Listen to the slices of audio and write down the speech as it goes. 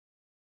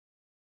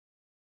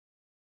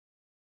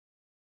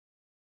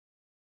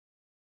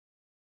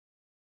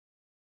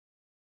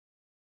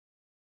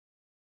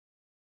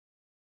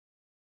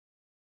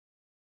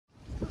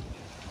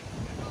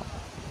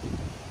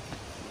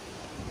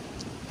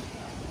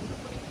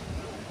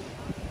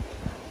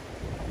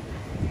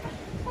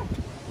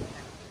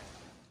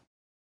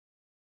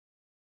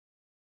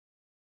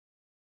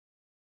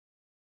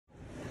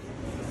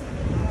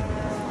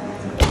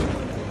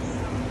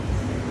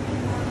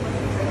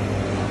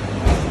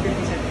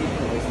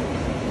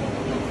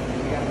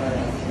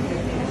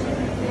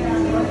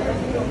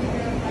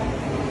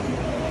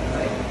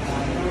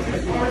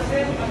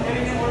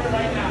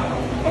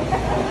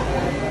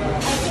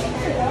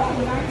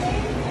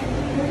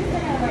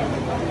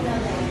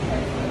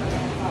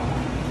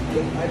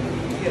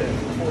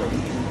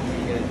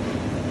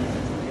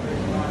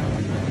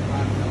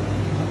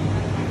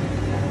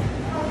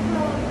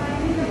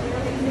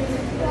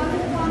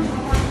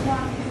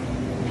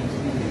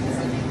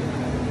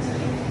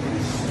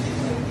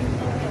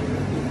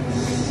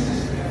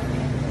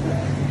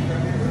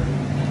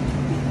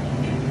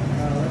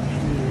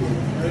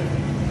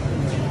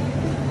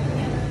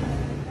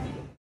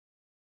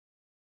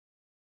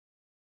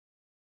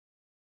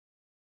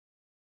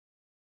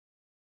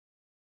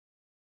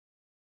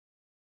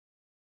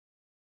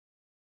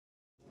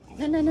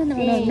No,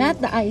 not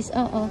the ice.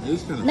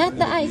 Not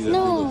the ice,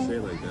 no. Like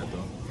that,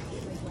 though.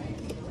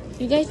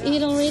 You guys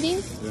eat already?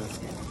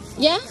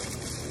 Yeah. Yeah?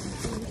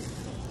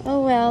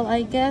 Oh well,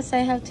 I guess I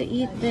have to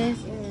eat this.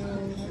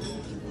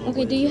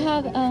 Okay, do you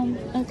have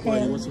okay.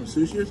 Oh, you want some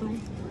sushi or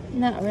something?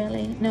 Not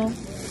really, no.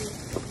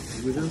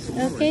 We got some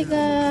Okay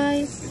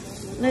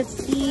guys,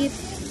 let's eat.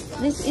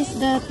 This is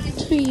the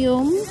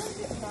triumph.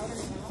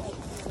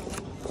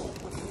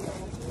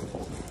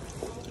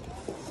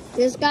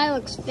 This guy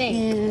looks fake.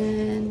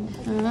 And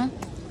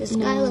This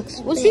guy looks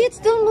fake. Oh, see, it's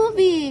still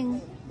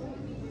moving.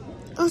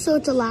 Oh, so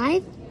it's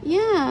alive?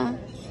 Yeah.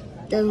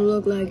 Doesn't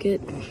look like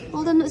it.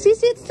 Hold on. See,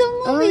 it's still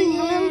moving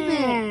Oh, a little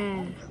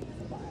bit.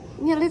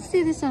 Yeah, let's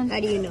see this one. How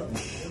do you know?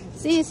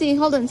 See,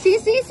 hold on. See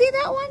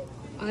that one?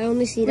 I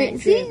only see Wait, that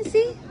see?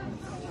 drip.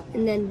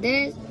 And then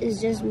this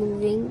is just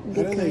moving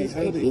because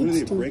How do it they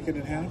needs to. break it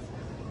in half?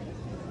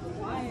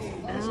 I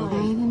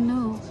don't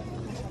know.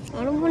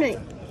 I don't want to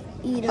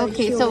eat a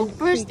Okay, so human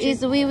first creature.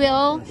 is we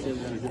will...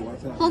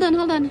 Hold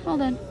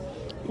on.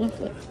 Look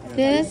at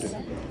this.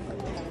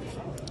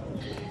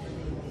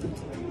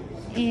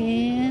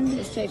 And...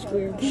 This tastes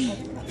weird.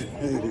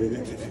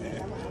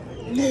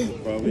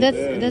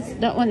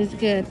 that one is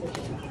good.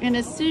 And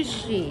a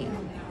sushi.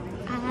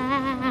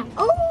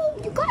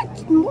 Oh, you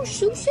got more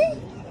sushi?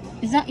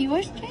 Is that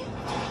yours, Jay?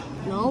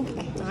 Nope,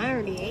 I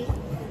already ate.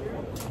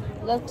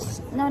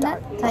 No, not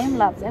time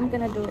lapse. I'm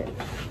gonna do it.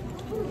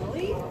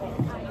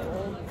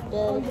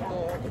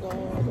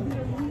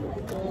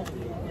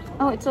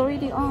 Oh, it's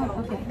already on.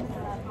 Okay.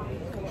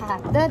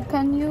 Dad,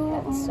 can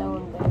you? So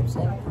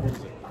embarrassing.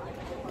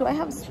 Do I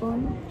have a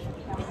spoon?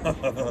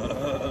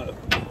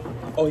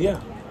 Oh yeah.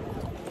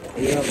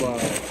 We have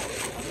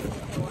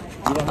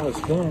we don't have a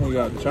spoon, we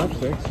got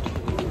chopsticks.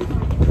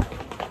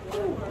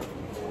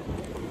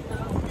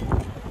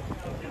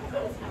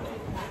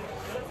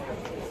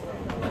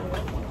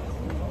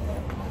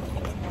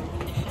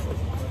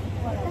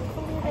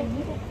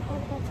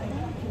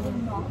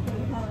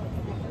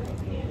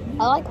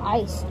 I like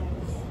ice.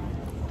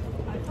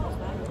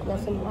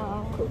 Listen,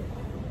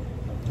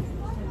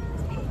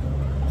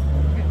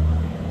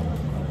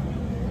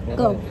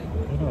 Go.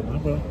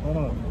 Hold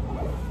on.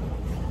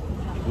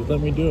 Just let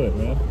me do it,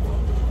 man.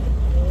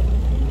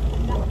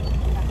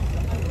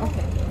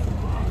 Okay.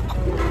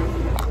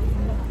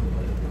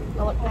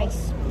 I want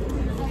ice.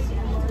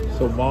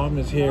 So mom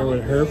is here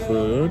with her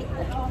food.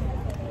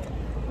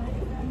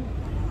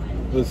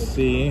 Let's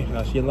see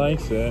how she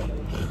likes it.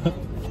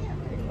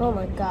 Oh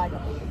my god.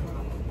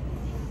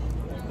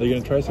 Are you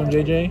gonna try some,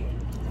 JJ?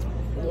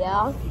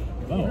 Yeah.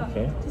 Oh,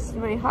 okay. This is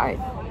very hard.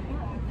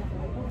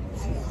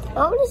 I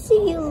want to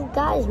see you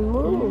guys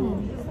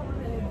move.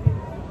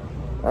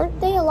 Aren't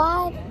they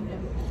alive?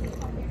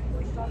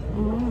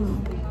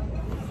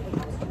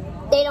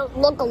 They don't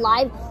look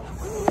alive.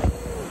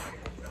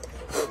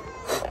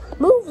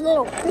 Move,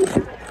 little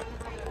creature.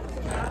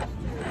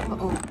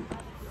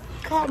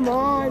 Come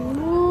on,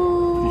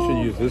 move. You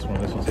should use this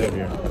one. This one's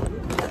heavier.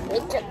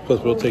 Plus,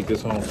 we'll take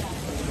this home.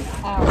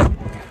 Ow.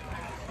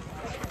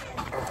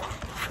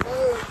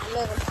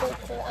 Little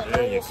creature. I know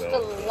There you you're go.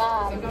 still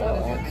alive,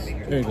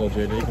 though. There you go,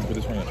 JJ. You can put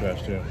this one in the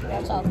trash too.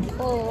 That's a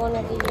pull one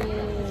of these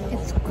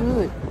It's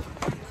good.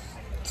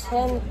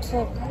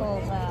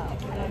 tentacles out.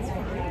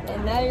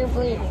 And now you're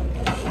bleeding.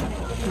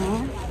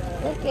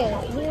 Look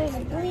at it. He was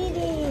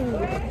bleeding.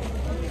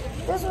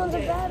 This one's a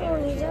bad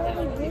one. He's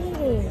already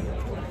bleeding.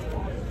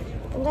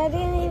 And I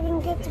didn't even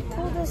get to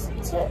pull this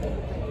tip.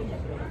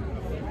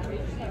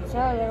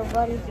 Sorry, little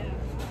buddy.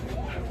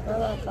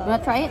 Wanna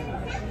try it?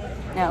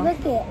 No.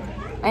 Look at.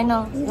 I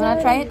know. He's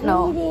Wanna try already it?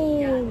 No.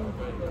 bleeding.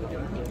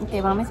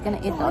 Okay, mommy's gonna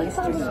eat the I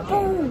found his oysters.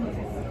 bone.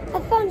 I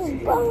found his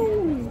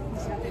bone.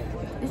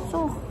 It's so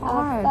I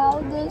hard.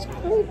 found this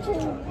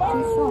creature's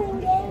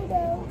bone.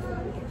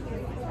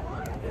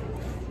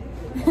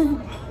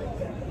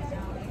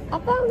 I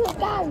found this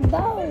guy's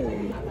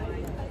bone.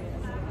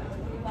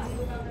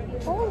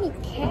 Holy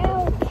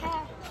cow,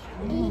 cat,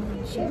 eat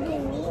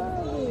chicken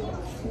nuggets.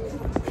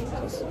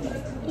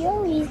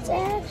 Yo, he's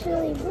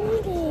actually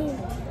bleeding.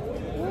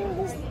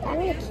 I'm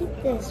gonna keep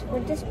this for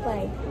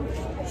display.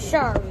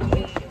 Sorry,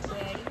 Daddy.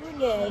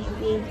 We're not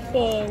big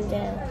fans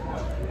of.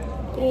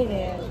 Get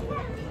it.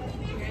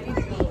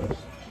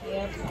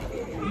 Yep.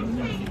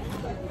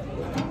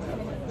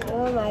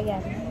 Oh my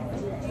god.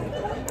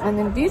 And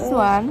then this This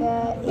one.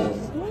 guy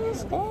is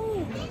nasty.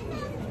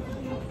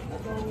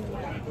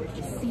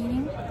 See?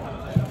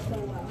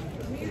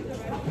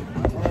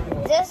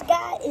 This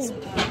guy is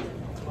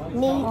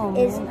meat Oh,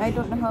 is man, I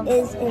don't know how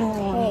is in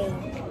pain.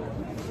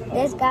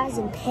 This guy's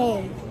in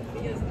pain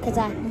because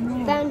I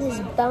found his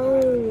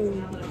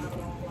bone.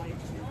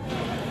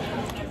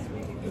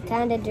 He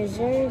kind of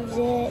deserves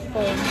it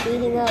for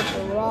beating up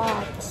the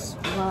rocks.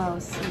 Wow,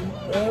 see.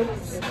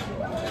 Oops.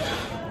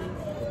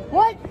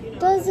 What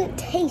does it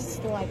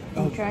taste like?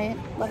 Oh, try it.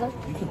 Mother?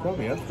 You could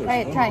probably ask for Try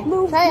it, try.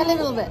 Move. Try a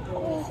little bit.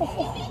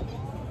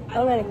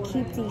 I'm gonna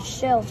keep these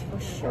shells for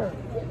sure.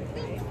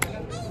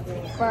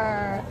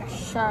 For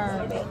sure.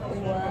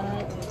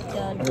 What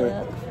the duck is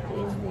this?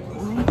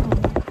 I'm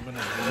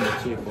gonna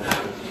see if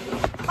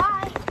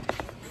Bye,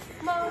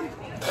 Mom.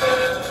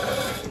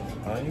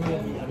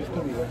 you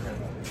still be right here.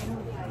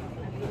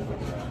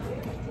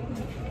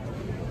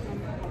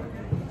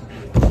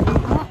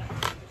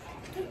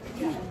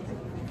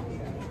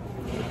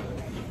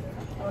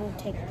 I want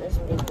to take this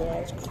big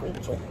ass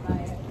creature.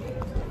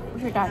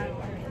 Where's your dad?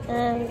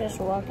 I'm just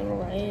walking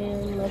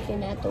around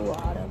looking at the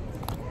water.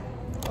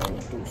 I'm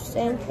gonna do the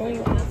same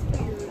thing.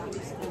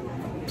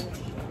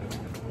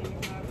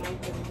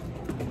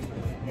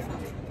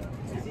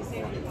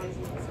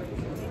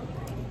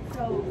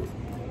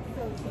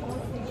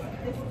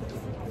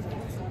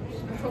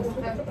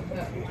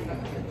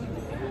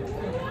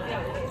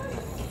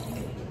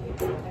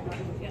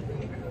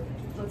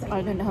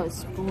 I don't know how it's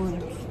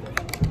spoons.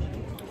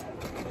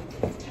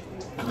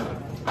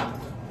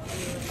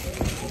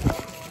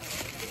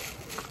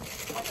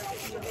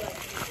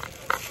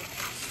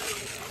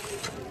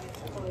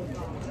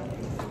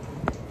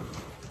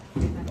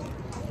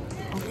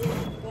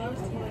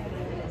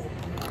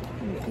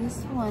 This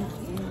one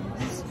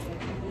is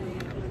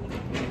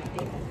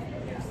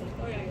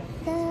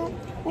that.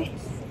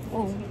 Oops.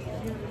 Oh.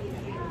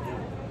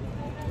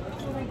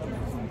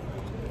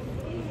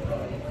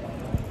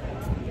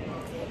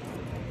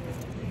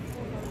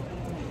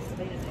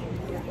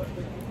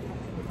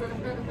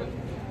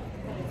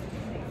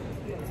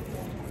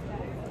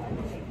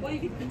 Well, you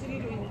could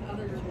continue doing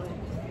other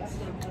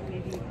stuff, like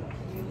maybe.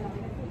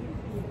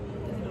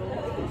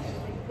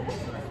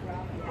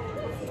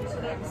 So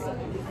that's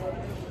something.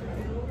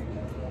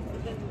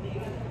 Then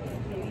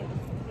maybe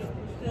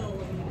fill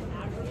and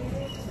aggravate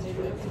it.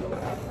 Maybe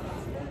that's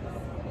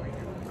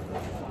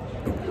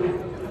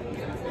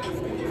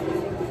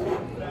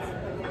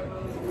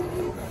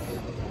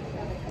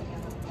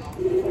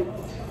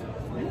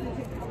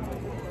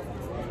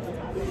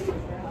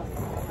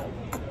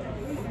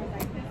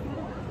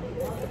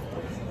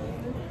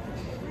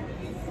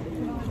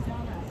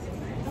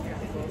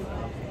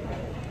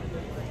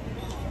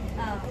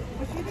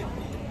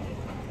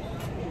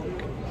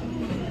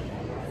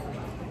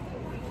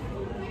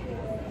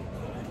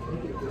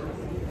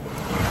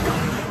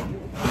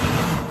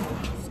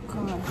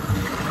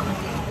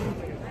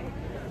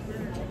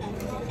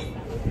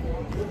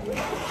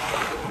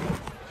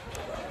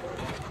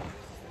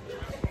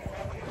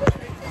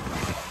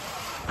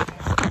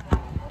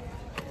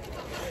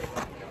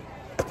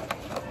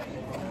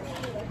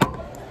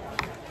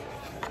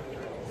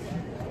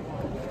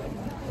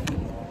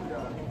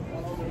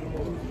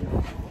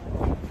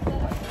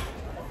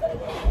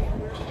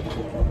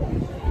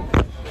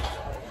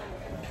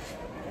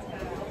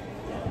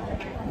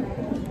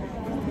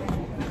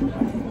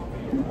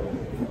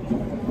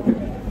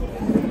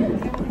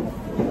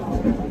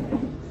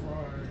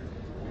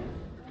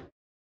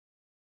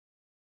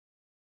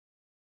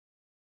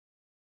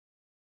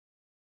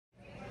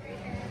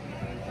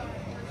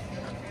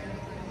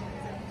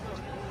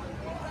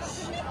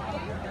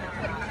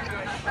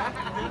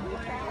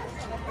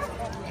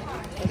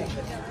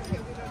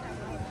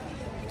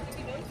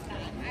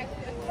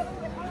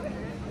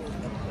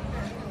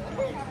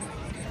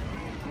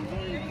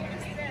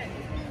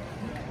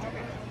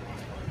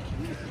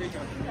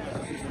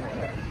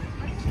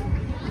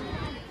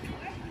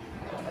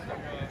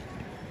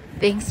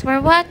Thanks for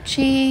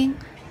watching.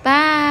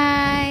 Bye.